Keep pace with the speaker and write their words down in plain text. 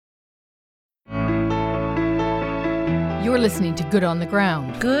You're listening to Good on the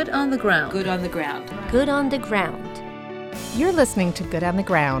Ground. Good on the ground. Good on the ground. Good on the ground. You're listening to Good on the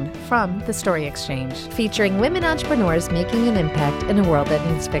Ground from The Story Exchange, featuring women entrepreneurs making an impact in a world that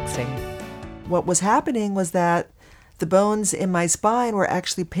needs fixing. What was happening was that the bones in my spine were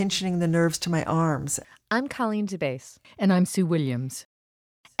actually pinching the nerves to my arms. I'm Colleen DeBase. And I'm Sue Williams.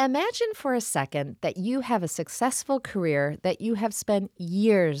 Imagine for a second that you have a successful career that you have spent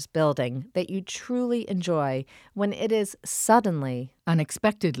years building, that you truly enjoy, when it is suddenly,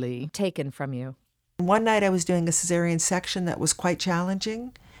 unexpectedly, taken from you. One night I was doing a Ceasarean section that was quite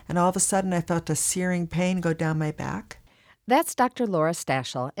challenging, and all of a sudden I felt a searing pain go down my back. That's Dr. Laura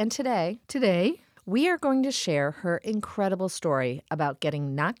Stachel, and today, we are going to share her incredible story about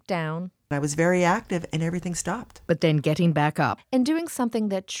getting knocked down. I was very active and everything stopped. But then getting back up And doing something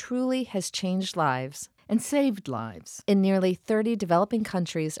that truly has changed lives and saved lives in nearly 30 developing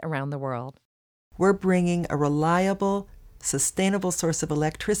countries around the world. We're bringing a reliable, sustainable source of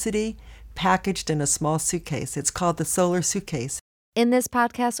electricity packaged in a small suitcase. It's called the solar suitcase. In this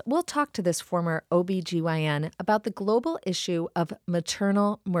podcast, we'll talk to this former OB-GYN about the global issue of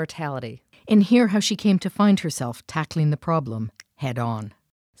maternal mortality. and hear how she came to find herself tackling the problem head on.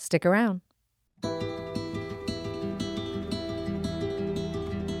 Stick around.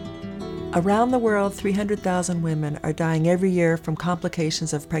 Around the world, 300,000 women are dying every year from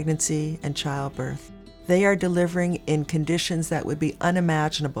complications of pregnancy and childbirth. They are delivering in conditions that would be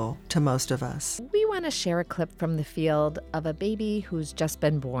unimaginable to most of us. We want to share a clip from the field of a baby who's just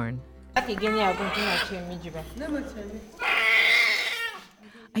been born. I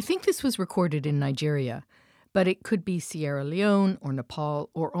think this was recorded in Nigeria, but it could be Sierra Leone or Nepal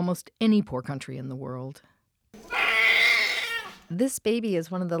or almost any poor country in the world. This baby is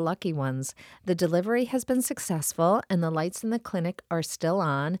one of the lucky ones. The delivery has been successful and the lights in the clinic are still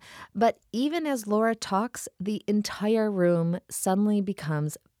on. But even as Laura talks, the entire room suddenly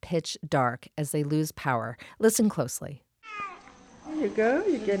becomes pitch dark as they lose power. Listen closely. There you go.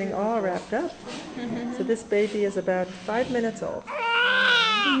 You're getting all wrapped up. So this baby is about 5 minutes old.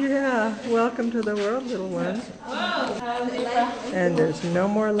 Yeah, welcome to the world, little one. And there's no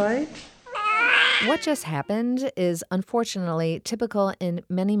more light. What just happened is unfortunately typical in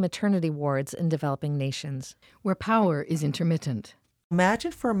many maternity wards in developing nations, where power is intermittent.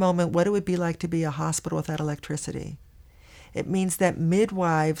 Imagine for a moment what it would be like to be a hospital without electricity. It means that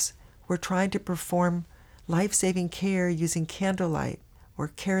midwives were trying to perform life-saving care using candlelight or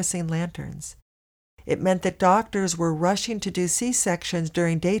kerosene lanterns. It meant that doctors were rushing to do C-sections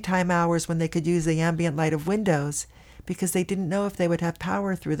during daytime hours when they could use the ambient light of windows, because they didn't know if they would have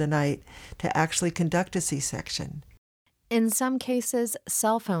power through the night to actually conduct a C-section. In some cases,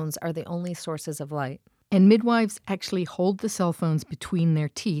 cell phones are the only sources of light. And midwives actually hold the cell phones between their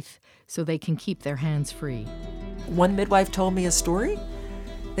teeth so they can keep their hands free. One midwife told me a story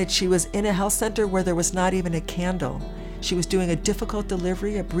that she was in a health center where there was not even a candle. She was doing a difficult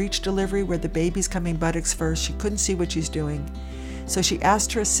delivery, a breech delivery where the baby's coming buttocks first. She couldn't see what she's doing. So she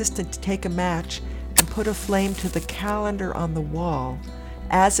asked her assistant to take a match and put a flame to the calendar on the wall.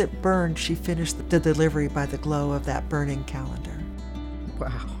 As it burned, she finished the delivery by the glow of that burning calendar.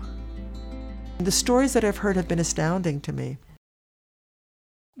 Wow. The stories that I've heard have been astounding to me.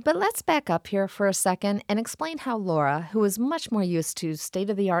 But let's back up here for a second and explain how Laura, who is much more used to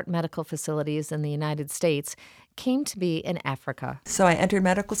state-of-the-art medical facilities in the United States, came to be in Africa. So I entered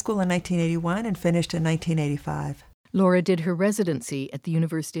medical school in 1981 and finished in 1985. Laura did her residency at the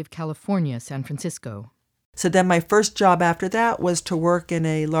University of California, San Francisco. So then my first job after that was to work in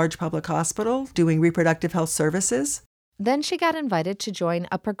a large public hospital doing reproductive health services. Then she got invited to join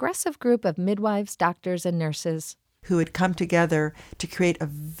a progressive group of midwives, doctors, and nurses who had come together to create a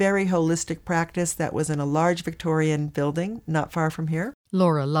very holistic practice that was in a large Victorian building not far from here.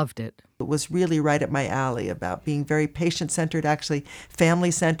 Laura loved it. It was really right up my alley about being very patient-centered, actually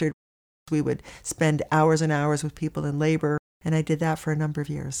family-centered. We would spend hours and hours with people in labor, and I did that for a number of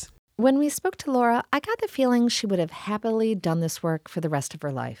years. When we spoke to Laura, I got the feeling she would have happily done this work for the rest of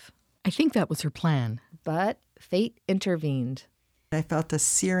her life. I think that was her plan. But fate intervened. I felt a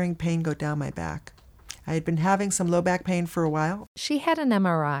searing pain go down my back. I had been having some low back pain for a while. She had an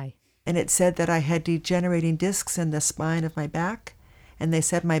MRI. And it said that I had degenerating discs in the spine of my back, and they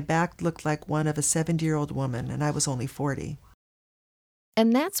said my back looked like one of a 70-year-old woman, and I was only 40.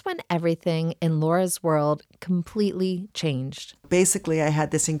 And that's when everything in Laura's world completely changed. Basically, I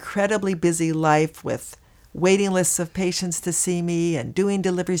had this incredibly busy life with waiting lists of patients to see me and doing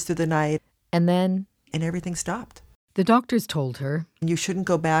deliveries through the night. And then everything stopped. The doctors told her, you shouldn't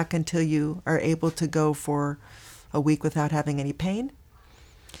go back until you are able to go for a week without having any pain.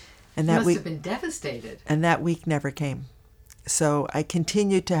 And You that must week, have been devastated. and that week never came. So I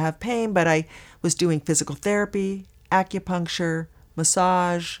continued to have pain, but I was doing physical therapy, acupuncture,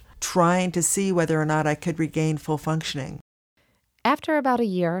 massage, trying to see whether or not I could regain full functioning. After about a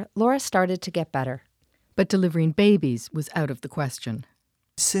year, Laura started to get better. But delivering babies was out of the question.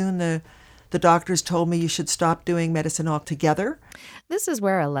 Soon the doctors told me you should stop doing medicine altogether. This is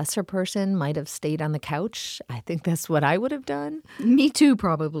where a lesser person might have stayed on the couch. I think that's what I would have done. Me too,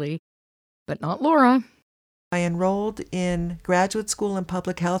 probably. But not Laura. I enrolled in graduate school in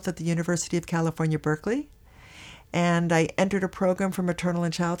public health at the University of California, Berkeley, and I entered a program for maternal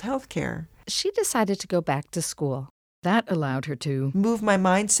and child health care. She decided to go back to school. That allowed her to Move my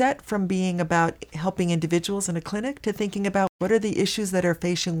mindset from being about helping individuals in a clinic to thinking about what are the issues that are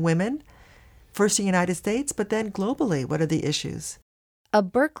facing women, first in the United States, but then globally, what are the issues? A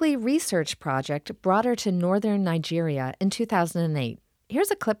Berkeley research project brought her to northern Nigeria in 2008.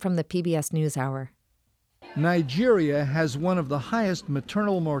 Here's a clip from the PBS NewsHour. Nigeria has one of the highest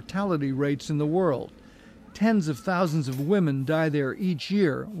maternal mortality rates in the world. Tens of thousands of women die there each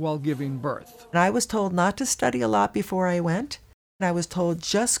year while giving birth. And I was told not to study a lot before I went. And I was told,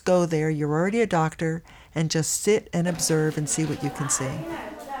 just go there, you're already a doctor, and just sit and observe and see what you can see.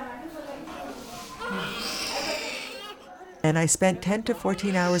 And I spent 10 to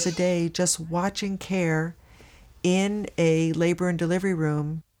 14 hours a day just watching care in a labor and delivery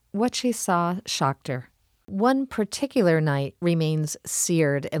room. What she saw shocked her. One particular night remains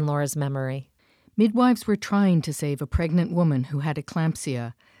seared in Laura's memory. Midwives were trying to save a pregnant woman who had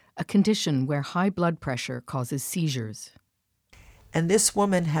eclampsia, a condition where high blood pressure causes seizures. And this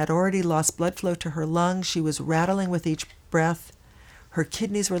woman had already lost blood flow to her lungs. She was rattling with each breath. Her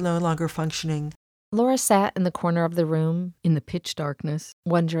kidneys were no longer functioning. Laura sat in the corner of the room, In the pitch darkness,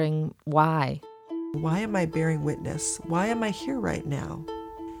 wondering why. Why am I bearing witness? Why am I here right now?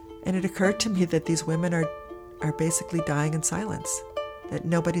 And it occurred to me that these women are basically dying in silence, that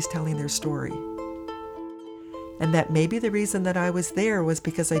nobody's telling their story. And that maybe the reason that I was there was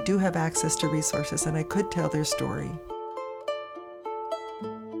because I do have access to resources and I could tell their story.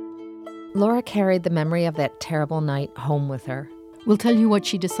 Laura carried the memory of that terrible night home with her. we'll tell you what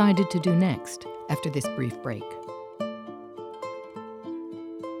she decided to do next after this brief break.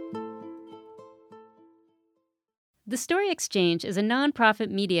 The Story Exchange is a nonprofit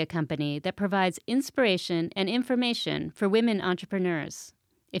media company that provides inspiration and information for women entrepreneurs.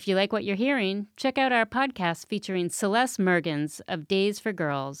 If you like what you're hearing, check out our podcast featuring Celeste Mergens of Days for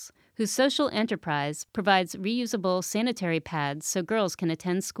Girls, whose social enterprise provides reusable sanitary pads so girls can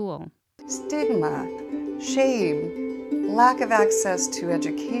attend school. Stigma, shame, lack of access to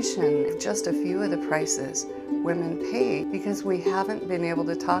education, just a few of the prices women pay because we haven't been able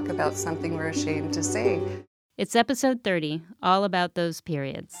to talk about something we're ashamed to say. It's episode 30, all about those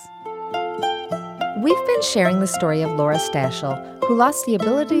periods. We've been sharing the story of Laura Stachel, who lost the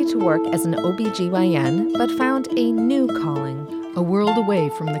ability to work as an OB-GYN but found a new calling. A world away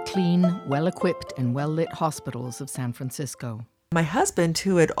from the clean, well-equipped, and well-lit hospitals of San Francisco. My husband,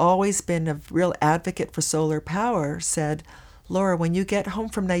 who had always been a real advocate for solar power, said, "Laura, when you get home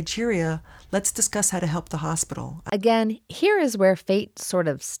from Nigeria, let's discuss how to help the hospital." Again, here is where fate sort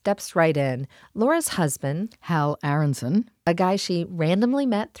of steps right in. Laura's husband, Hal Aronson, a guy she randomly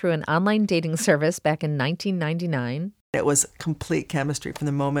met through an online dating service back in 1999. It was complete chemistry from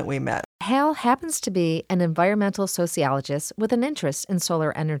the moment we met. Hal happens to be an environmental sociologist with an interest in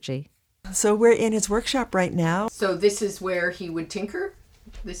solar energy. So we're in his workshop right now. So this is where he would tinker?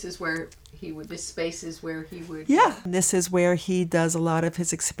 This is where this space is where he would... Yeah, and this is where he does a lot of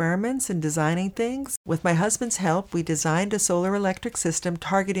his experiments and designing things. With my husband's help, we designed a solar electric system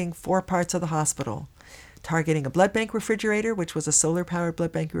targeting 4 parts of the hospital. Targeting a blood bank refrigerator, which was a solar-powered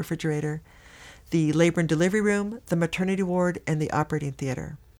blood bank refrigerator, the labor and delivery room, the maternity ward, and the operating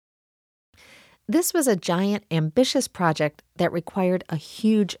theater. This was a giant, ambitious project that required a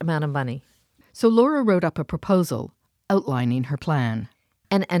huge amount of money. So Laura wrote up a proposal outlining her plan.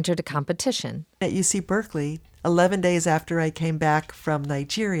 And entered a competition. At UC Berkeley, 11 days after I came back from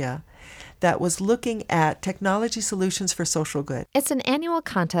Nigeria, that was looking at technology solutions for social good. It's an annual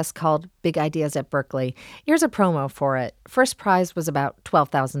contest called Big Ideas at Berkeley. Here's a promo for it. First prize was about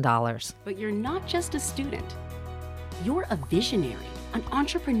 $12,000. But you're not just a student. You're a visionary, an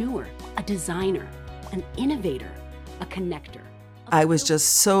entrepreneur, a designer, an innovator, a connector. I was just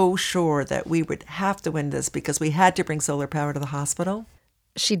so sure that we would have to win this because we had to bring solar power to the hospital.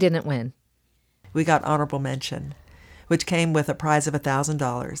 She didn't win. We got honorable mention, which came with a prize of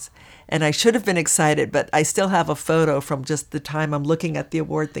 $1,000. And I should have been excited, but I still have a photo from just the time I'm looking at the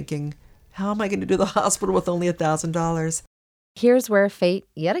award thinking, how am I going to do the hospital with only $1,000? Here's where fate,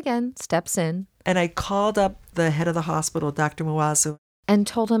 yet again, steps in. And I called up the head of the hospital, Dr. Muazu, and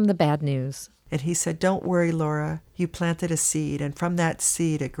told him the bad news. And he said, "Don't worry, Laura. You planted a seed, and from that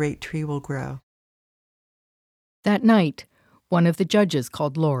seed, a great tree will grow." That night, one of the judges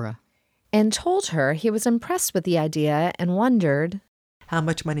called Laura and told her he was impressed with the idea and wondered, "How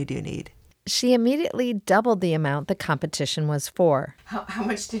much money do you need?" She immediately doubled the amount the competition was for. How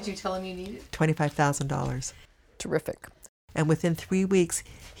much did you tell him you needed? $25,000. Terrific. And within 3 weeks,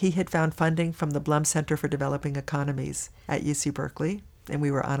 he had found funding from the Blum Center for Developing Economies at UC Berkeley, and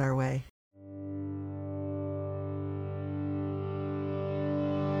we were on our way.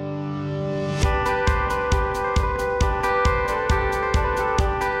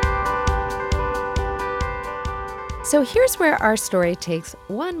 So here's where our story takes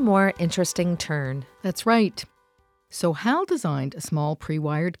one more interesting turn. That's right. So Hal designed a small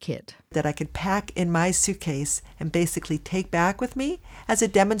pre-wired kit that I could pack in my suitcase and basically take back with me as a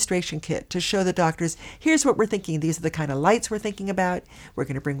demonstration kit to show the doctors, here's what we're thinking. These are the kind of lights we're thinking about. We're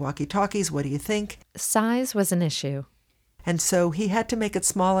going to bring walkie-talkies. What do you think? Size was an issue. And so he had to make it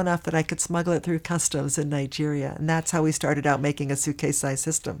small enough that I could smuggle it through customs in Nigeria. And that's how we started out making a suitcase-sized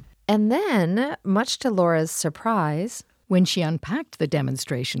system. And then, much to Laura's surprise, when she unpacked the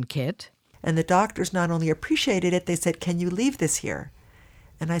demonstration kit, and the doctors not only appreciated it, they said, "Can you leave this here?"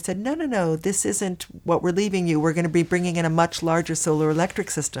 And I said, no, this isn't what we're leaving you. We're going to be bringing in a much larger solar electric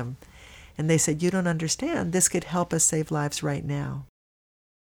system. And they said, "You don't understand. This could help us save lives right now."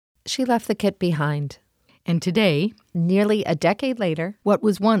 She left the kit behind. And today, nearly a decade later, what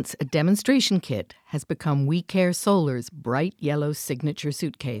was once a demonstration kit has become We Care Solar's bright yellow signature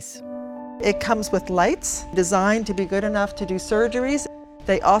suitcase. It comes with lights designed to be good enough to do surgeries.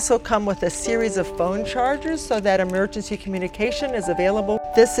 They also come with a series of phone chargers so that emergency communication is available.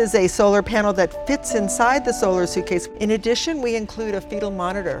 This is a solar panel that fits inside the solar suitcase. In addition, we include a fetal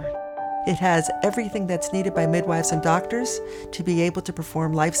monitor. It has everything that's needed by midwives and doctors to be able to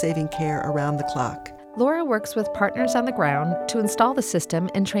perform life-saving care around the clock. Laura works with partners on the ground to install the system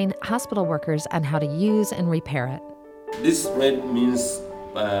and train hospital workers on how to use and repair it. This red means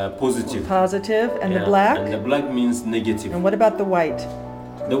positive. Positive, and the black? And the black means negative. And what about the white?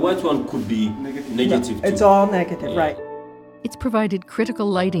 The white one could be negative too. It's all negative, right. It's provided critical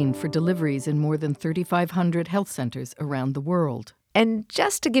lighting for deliveries in more than 3,500 health centers around the world. And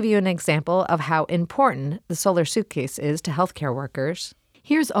just to give you an example of how important the solar suitcase is to healthcare workers,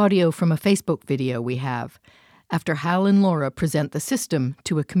 here's audio from a Facebook video we have after Hal and Laura present the system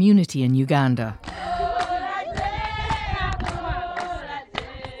to a community in Uganda.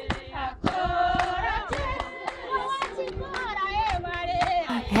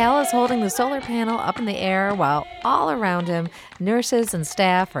 Hal is holding the solar panel up in the air while all around him, nurses and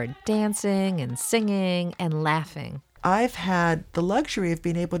staff are dancing and singing and laughing. I've had the luxury of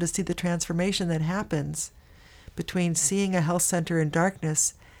being able to see the transformation that happens between seeing a health center in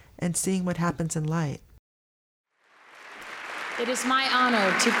darkness and seeing what happens in light. It is my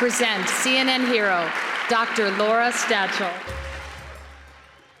honor to present CNN hero, Dr. Laura Stachel.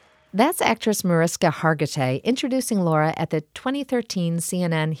 That's actress Mariska Hargitay introducing Laura at the 2013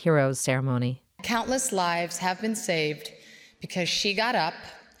 CNN Heroes ceremony. Countless lives have been saved because she got up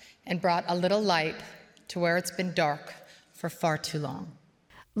and brought a little light to where it's been dark for far too long.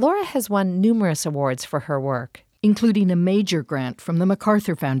 Laura has won numerous awards for her work, including a major grant from the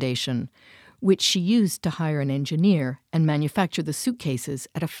MacArthur Foundation, which she used to hire an engineer and manufacture the suitcases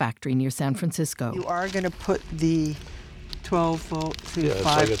at a factory near San Francisco. You are going to put the 12-volt to 5. So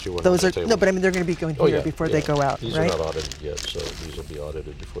I get you one Those on are the table. No, but I mean they're going to be going here before they go out, these right? These are not audited yet, so these will be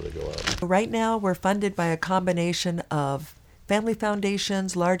audited before they go out. Right now, we're funded by a combination of family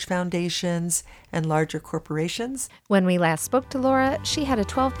foundations, large foundations, and larger corporations. When we last spoke to Laura, she had a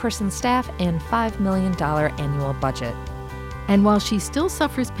 12-person staff and $5 million annual budget. And while she still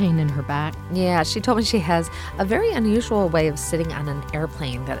suffers pain in her back, yeah, she told me she has a very unusual way of sitting on an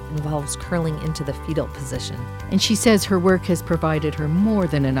airplane that involves curling into the fetal position. And she says her work has provided her more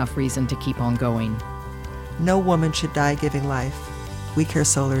than enough reason to keep on going. No woman should die giving life. We Care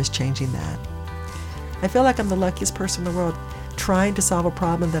Solar is changing that. I feel like I'm the luckiest person in the world trying to solve a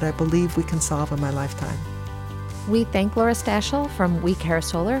problem that I believe we can solve in my lifetime. We thank Laura Stachel from We Care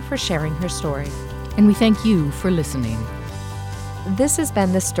Solar for sharing her story. And we thank you for listening. This has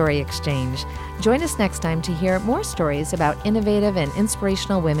been The Story Exchange. Join us next time to hear more stories about innovative and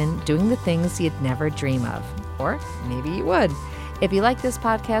inspirational women doing the things you'd never dream of. Or maybe you would. If you like this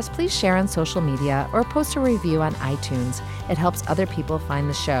podcast, please share on social media or post a review on iTunes. It helps other people find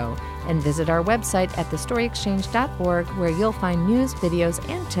the show. And visit our website at thestoryexchange.org, where you'll find news, videos,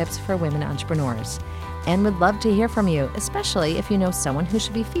 and tips for women entrepreneurs. and would love to hear from you, especially if you know someone who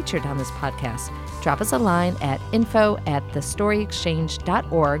should be featured on this podcast. Drop us a line at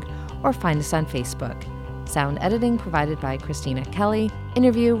info@thestoryexchange.org or find us on Facebook. Sound editing provided by Christina Kelly.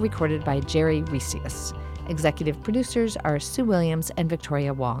 Interview recorded by Jerry Resius. Executive producers are Sue Williams and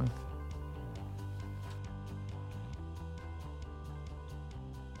Victoria Wong.